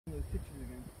those pictures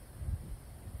again.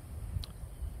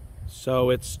 So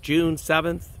it's June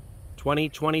 7th,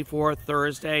 2024,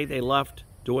 Thursday. They left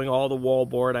doing all the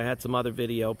wallboard. I had some other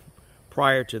video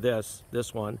prior to this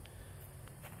one.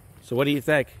 So what do you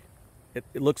think? It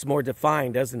looks more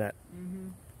defined, doesn't it? Mm-hmm.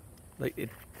 Like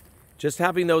just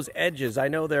having those edges, I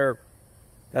know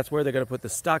that's where they're going to put the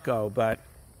stucco, but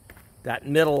that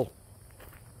middle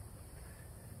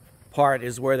part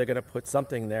is where they're going to put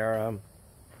something there.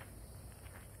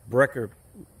 Brick or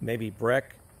maybe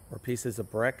brick or pieces of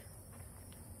brick.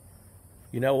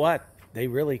 You know what? They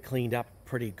really cleaned up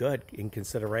pretty good in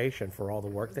consideration for all the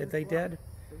work that they did.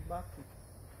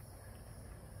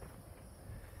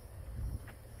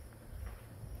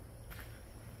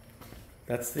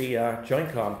 That's the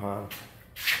joint compound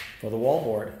for the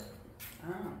wallboard.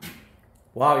 Oh.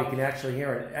 Wow, you can actually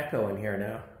hear an echo in here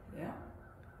now. Yeah.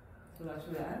 So that's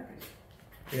where the attic is.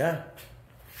 Yeah.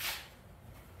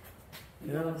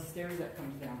 You know the stairs that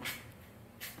comes down.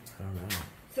 I don't know.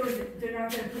 So they're not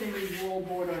going to put any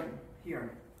wallboard on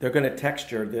here? They're going to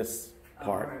texture this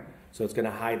part, right. So it's going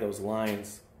to hide those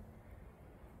lines.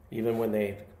 Even when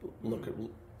they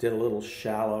did a little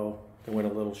shallow, they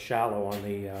went a little shallow on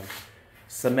the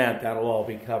cement, that'll all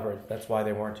be covered. That's why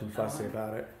they weren't too fussy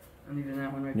about it. And even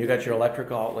that one right You there. got your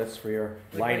electrical outlets for your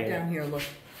lighting. Right down here, look.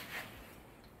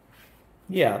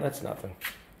 Yeah, that's nothing.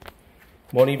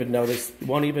 Won't even notice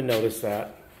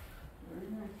that.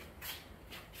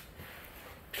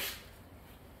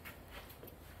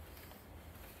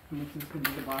 And this is going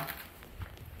to be the box.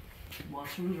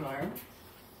 Washer and dryer.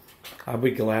 I'll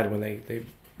be glad when they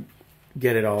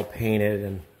get it all painted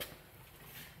and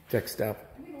fixed up.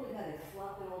 I think only had to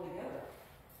slap it all together.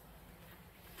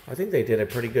 I think they did a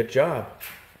pretty good job.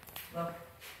 Look.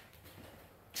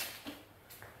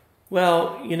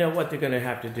 Well, you know what they're going to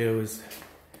have to do is,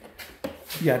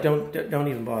 yeah, don't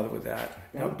even bother with that.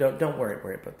 No? Don't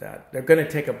worry about that. They're going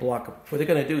to take a block. What they're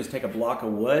going to do is take a block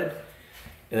of wood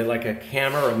and like a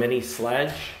camera or a mini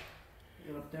sledge.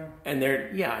 Get up there. And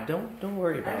don't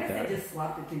worry about I guess that. they just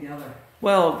slapped it together.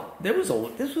 Well, this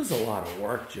was a lot of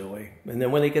work, Julie. And then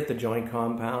when they get the joint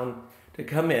compound to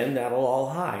come in, that'll all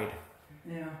hide.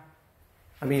 Yeah.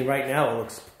 I mean, right now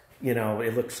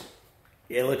it looks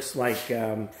like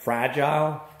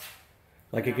fragile,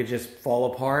 like it could just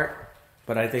fall apart.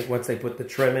 But I think once they put the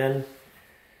trim in,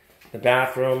 the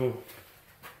bathroom,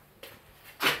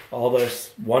 all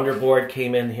this Wonderboard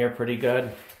came in here pretty good.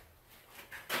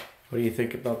 What do you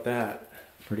think about that?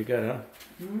 Pretty good, huh?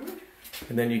 Mm-hmm.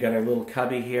 And then you got a little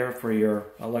cubby here for your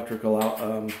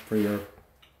electrical for your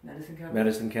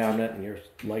medicine cabinet and your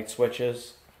light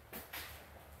switches.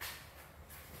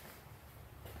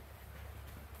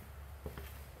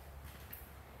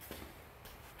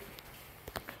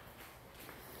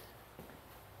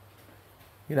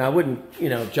 I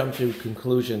wouldn't, jump to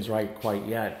conclusions right quite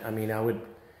yet. I mean,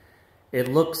 it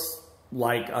looks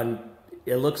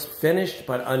finished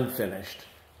but unfinished.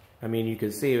 I mean, you can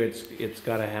see it's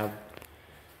got to have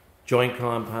joint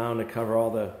compound to cover all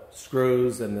the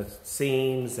screws and the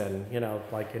seams and,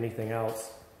 like anything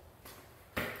else.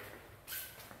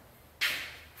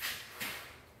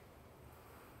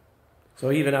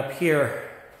 So even up here,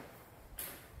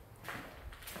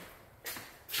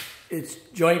 it's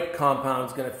joint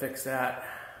compound's going to fix that.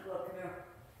 Look, come here.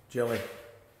 Jilly.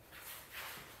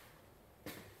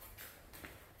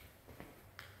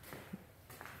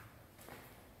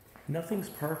 Nothing's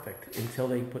perfect until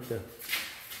they put the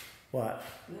what?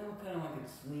 You know, kind of like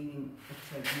it's leaning.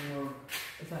 It's like more.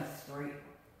 It's not straight,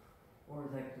 or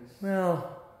like this.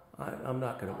 Well, I'm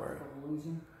not going to worry.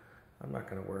 Illusion. I'm not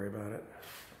going to worry about it.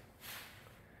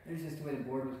 It's just the way the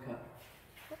board was cut.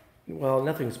 Well,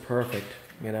 nothing's perfect,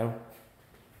 I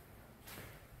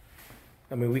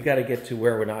mean, we got to get to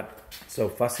where we're not so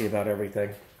fussy about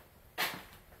everything.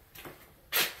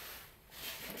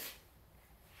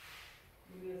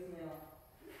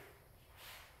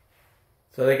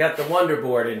 So they got the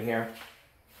Wonderboard in here.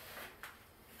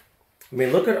 I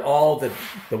mean, look at all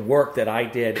the work that I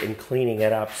did in cleaning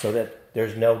it up so that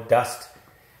there's no dust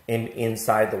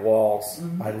inside the walls.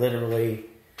 Mm-hmm. I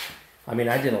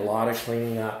did a lot of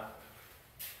cleaning up.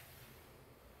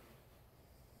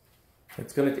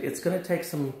 It's gonna take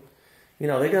some, they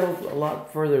got a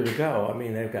lot further to go. I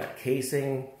mean, they've got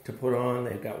casing to put on,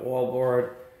 they've got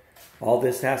wallboard. All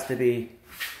this has to be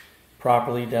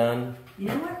properly done. You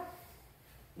know what?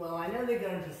 Well, I know they're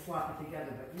gonna just slap it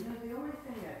together, but the only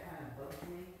thing that kind of bugs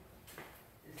me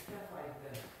is stuff like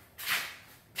this.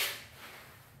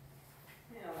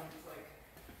 It's like,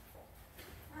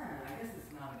 I don't know, I guess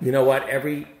it's not. You know what?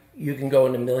 You can go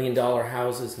into $1 million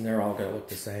houses and they're all gonna look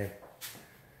the same.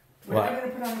 What are they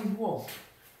going to put on these walls?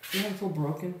 You know, it's all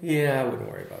broken. Yeah, I wouldn't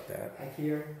worry about that. I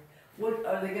hear. What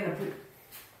are they gonna put?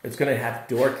 It's going to have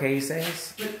door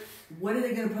casings. But what are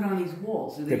they gonna put on these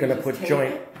walls? Are they They're going to just put tape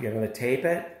joint. it? You're going to tape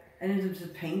it. And is it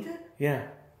just painted? Yeah.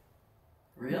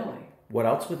 Really? What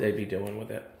else would they be doing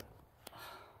with it?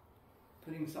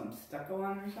 Putting some stucco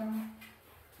on or something?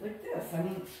 Like this. I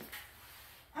mean,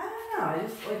 I don't know. I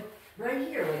just like right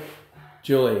here, like.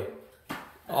 Julie,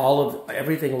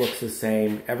 everything looks the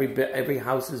same. Every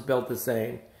house is built the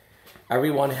same.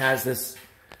 Everyone has this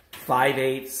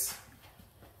 5/8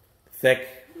 thick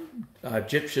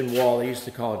Egyptian wall. They used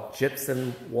to call it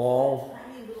gypsum wall.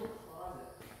 Tiny little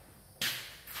closet.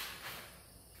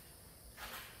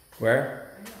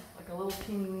 Where? I know, like a little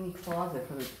teeny weeny closet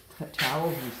for the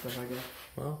towels and stuff, I guess.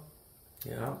 Well,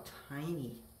 yeah. How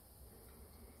tiny.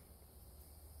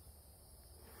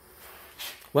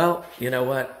 Well, you know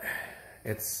what?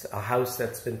 It's a house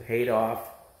that's been paid off.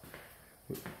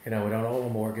 You know, we don't owe a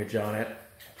mortgage on it.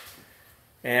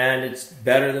 And it's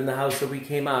better than the house that we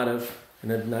came out of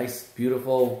in a nice,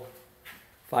 beautiful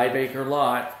 5-acre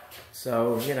lot.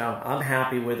 So, you know, I'm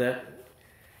happy with it.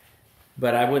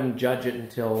 But I wouldn't judge it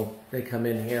until they come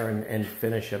in here and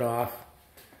finish it off.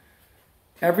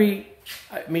 I mean,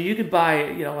 you could buy,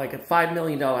 you know, like a $5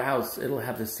 million house. It'll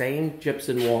have the same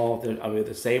gypsum wall,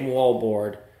 the same wall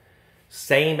board,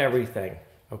 same everything.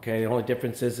 Okay, the only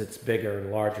difference is it's bigger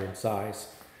and larger in size.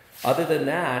 Other than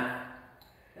that,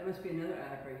 That must be another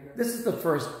attic right here. this is the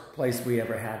first place we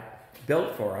ever had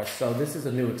built for us. So this is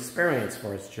a new experience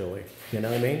for us, Julie. You know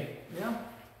what I mean? Yeah.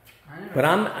 I know.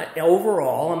 But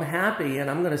overall, I'm happy, and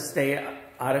I'm going to stay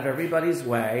out of everybody's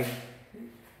way.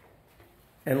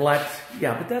 And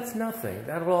yeah, but that's nothing.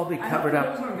 That'll all be covered I know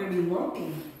up. those aren't going to be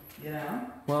lumpy, you know?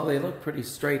 Well, they look pretty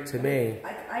straight to me.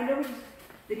 I know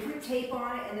they put tape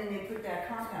on it and then they put that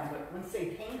compound, but once they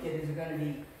paint it, is it going to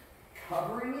be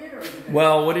covering it or is it going to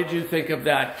Well, what did you think of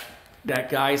that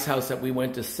guy's house that we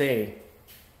went to see?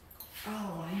 Oh,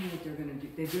 I know what they're going to do.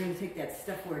 They're going to take that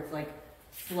stuff where it's like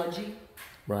sludgy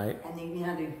Right.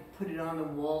 and they put it on the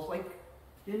walls. Like,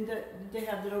 did they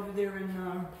have that over there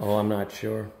in... Oh, I'm not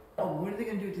sure. Oh, what are they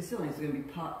going to do with the ceiling? Is it going to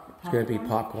be popcorn? It's going to be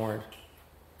popcorn.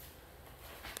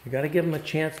 You got to give them a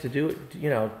chance to do it, you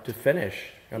know, to finish.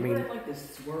 I mean, I like the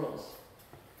swirls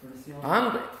for the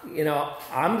ceiling.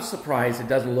 I'm surprised it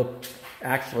doesn't look,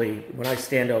 actually, when I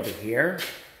stand over here,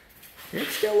 it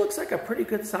still looks like a pretty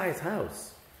good sized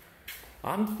house.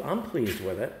 I'm pleased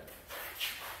with it.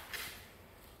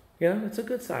 Yeah, it's a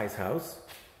good sized house.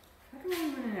 How come when we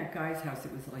went in that guy's house,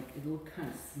 it looked kind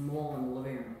of small in the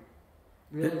living room?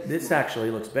 Really This small.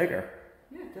 actually looks bigger.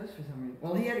 Yeah, it does for some reason.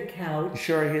 Well, he had a couch.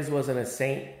 Sure, his wasn't a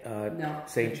St. No.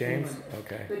 St. James?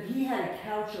 Okay. But he had a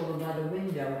couch over by the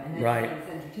window, and then Right. his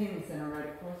entertainment center right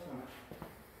across from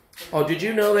it. Oh, did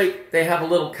you know they have a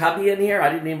little cubby in here? I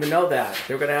didn't even know that.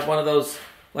 They were going to have one of those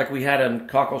like we had on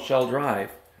Cockleshell Drive.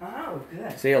 Oh,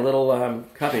 good. See, a little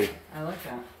cubby. I like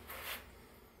that.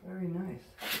 Very nice.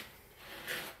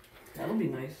 That'll be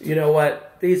nice. You know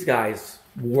what? These guys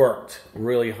worked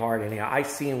really hard in here. I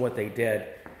seen what they did.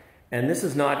 And this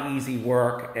is not easy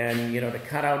work. And, you know, to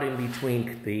cut out in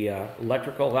between the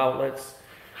electrical outlets,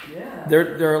 Yeah.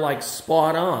 they're like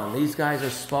spot on. These guys are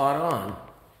spot on.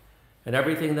 And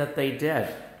everything that they did.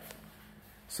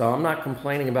 So I'm not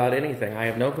complaining about anything. I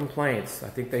have no complaints. I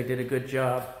think they did a good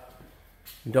job.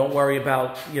 Don't worry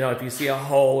about, you know, if you see a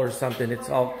hole or something, it's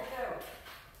all...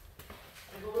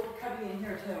 There's a little cubby in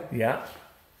here, too. Yeah.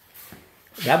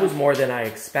 That was more than I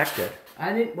expected.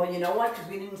 Well, you know what? Because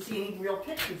we didn't see any real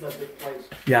pictures of this place.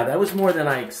 Yeah, that was more than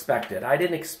I expected. I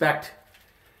didn't expect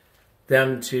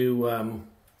them to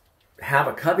have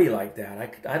a cubby like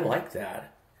that. I like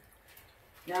that.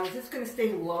 Now, is this going to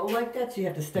stay low like that, so you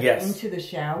have to step Yes. into the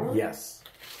shower? Yes.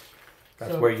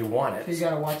 That's So- where you want it. So you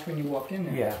got to watch when you walk in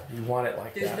there. Yeah, you want it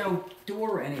like There's that. no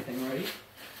door or anything, right?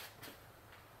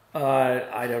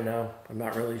 I don't know. I'm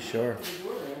not really sure. There's a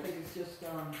door there. I think it's just,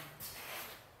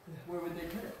 where would they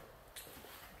put it?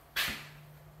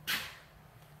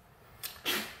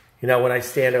 You know, when I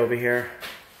stand over here,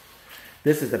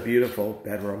 this is a beautiful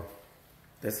bedroom.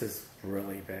 This is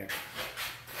really big.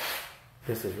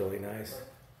 This is really nice.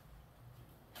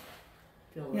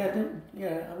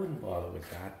 Yeah, I wouldn't bother with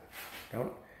that.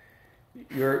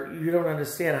 You don't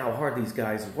understand how hard these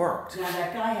guys worked. Now,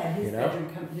 that guy had his You know?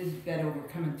 his bed over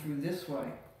coming through this way.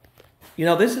 You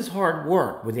know, this is hard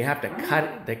work when you have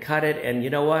to cut it, and you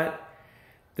know what?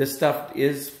 This stuff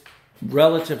is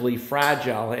relatively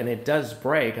fragile, and it does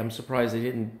break. I'm surprised they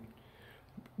didn't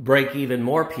break even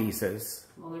more pieces.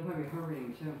 Well, they're probably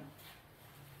hurrying, too.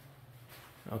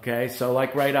 Okay, so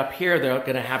like right up here, they're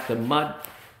going to have to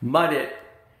mud it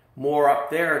more up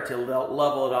there to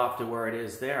level it off to where it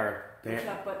is there. What's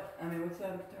that, what's that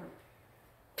up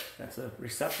there? That's a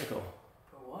receptacle.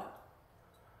 For what?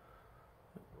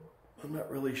 I'm not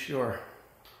really sure.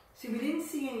 See, we didn't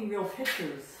see any real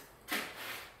pictures.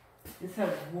 This has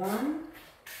one.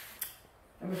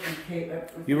 That was from Kate.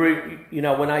 You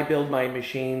know, when I build my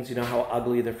machines, you know how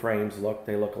ugly the frames look?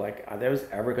 They look like, are those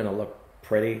ever going to look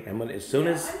pretty? And as soon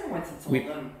as we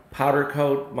powder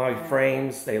coat my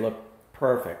frames, they look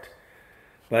perfect.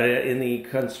 But in the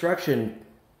construction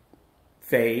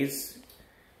phase,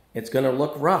 it's going to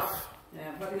look rough.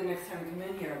 Yeah, probably the next time you come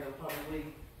in here, they'll probably...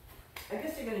 I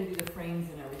guess they're going to do the frames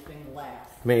and everything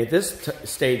last. I mean, at this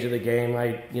stage of the game,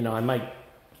 I might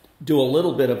do a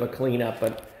little bit of a cleanup,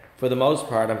 but for the most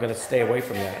part, I'm going to stay away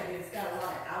from that. It's got a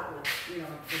lot of outlets,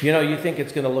 You know, you think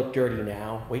it's going to look dirty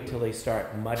now. Wait till they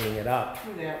start muddying it up.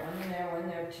 One there, one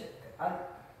there.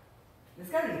 There's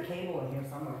got to be a cable in here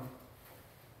somewhere.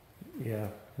 Yeah.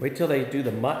 Wait till they do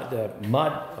the mud,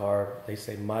 or they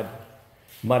say mud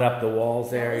up the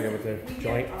walls there, you know, with the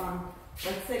joint.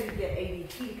 Let's say we get ADT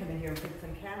to come in here and put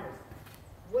some cameras.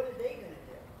 What are they going to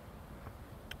do?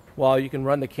 Well, you can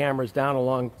run the cameras down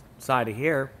alongside of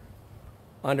here,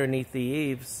 underneath the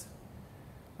eaves.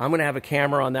 I'm going to have a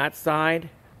camera on that side,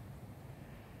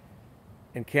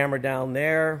 and camera down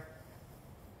there.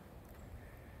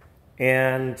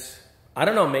 And I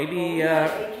don't know, maybe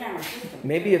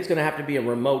it's going to have to be a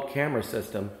remote camera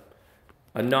system,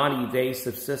 a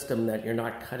non-evasive system that you're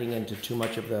not cutting into too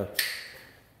much of the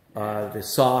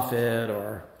soffit,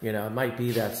 or, you know, it might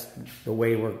be that's the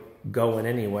way we're going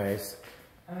anyways.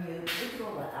 I mean, look at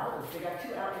all the outlets. They got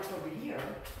 2 outlets over here.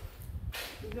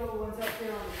 Look at all the ones up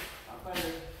there up by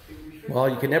the refrigerator. Well,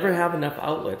 you can never have enough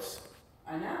outlets.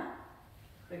 I know.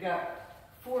 They got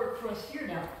 4 across here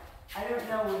now. I don't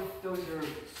know if those are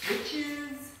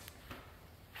switches.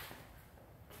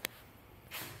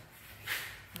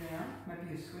 Yeah, might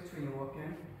be a switch when you walk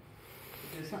in.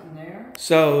 Is there something there?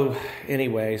 So,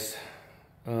 anyways,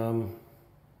 looks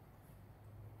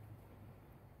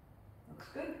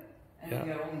good. And yeah.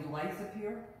 you got all these lights up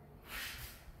here.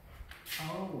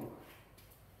 Oh,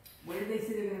 where did they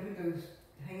say they're going to put those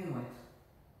hanging lights?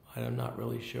 I'm not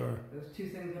really sure. Those 2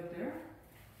 things up there?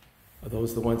 Are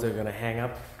those the ones that are going to hang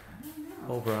up I don't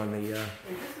know. over on the... Hey,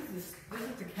 this is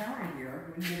the camera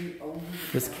here.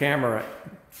 This camera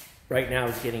right now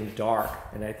is getting dark,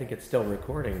 and I think it's still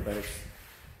recording, but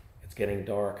it's getting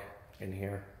dark in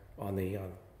here on the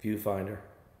viewfinder.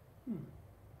 I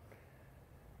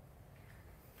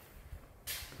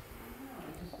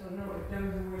just don't know if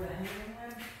those were the hanging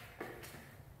lights.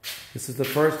 This is the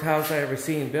first house I ever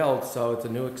seen built, so it's a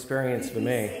new experience for me.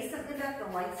 Did you say something about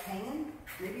the lights hanging?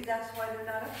 Maybe that's why they're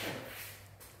not up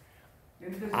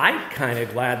there. I'm kind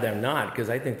of glad they're not, because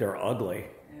I think they're ugly.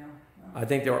 Yeah. I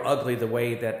think they were ugly the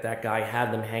way that guy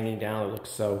had them hanging down. It looked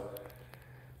so...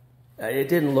 it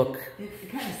didn't look...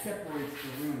 It kind of separates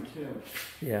the room, too.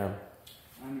 Yeah.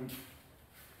 I mean...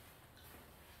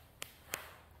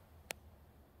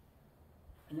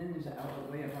 And then there's an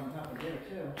outlet way up on top of there,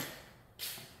 too.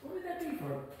 What would that be for?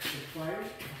 The fire?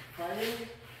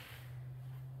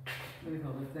 What do you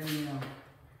call the thing,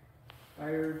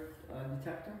 fire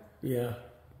detector? Yeah.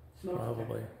 Smoke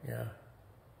Probably, detector. yeah.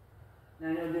 And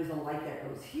I know there's a light that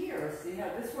goes here. See how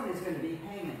this one is going to be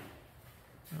hanging.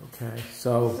 Okay,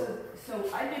 so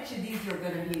I bet you these are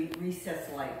going to be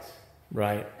recessed lights.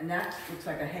 right. And that looks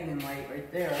like a hanging light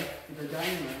right there for the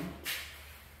dining room.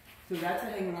 So that's a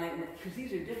hanging light, because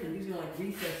these are different. These are like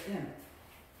recessed in.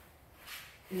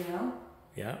 You know?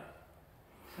 Yeah.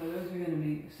 So those are going to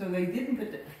be, so they didn't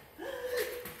put the,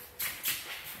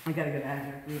 I got to get out of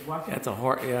here. Watch it. That's a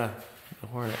hornet. Yeah, a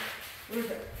hornet. What is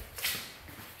it?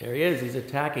 There he is. He's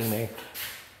attacking me.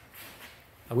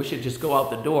 I wish he'd just go out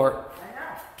the door. I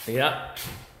know. Yeah. Is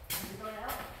it going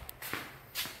out?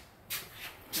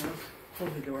 No,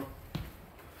 close the door.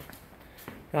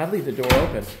 I'd leave the door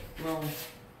open. Well,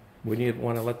 Wouldn't you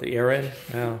want to let the air in?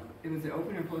 No. it was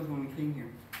open or closed when we came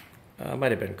here? It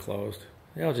might have been closed.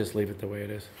 Yeah, I'll just leave it the way it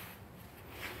is.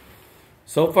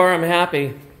 So far, I'm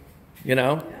happy. You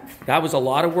know, Yeah. that was a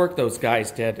lot of work those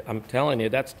guys did. I'm telling you,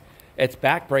 it's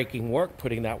backbreaking work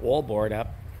putting that wall board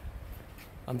up.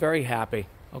 I'm very happy.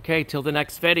 Okay, till the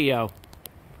next video.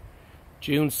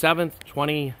 June 7th,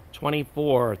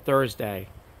 2024, Thursday.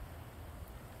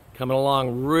 Coming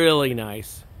along really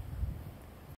nice.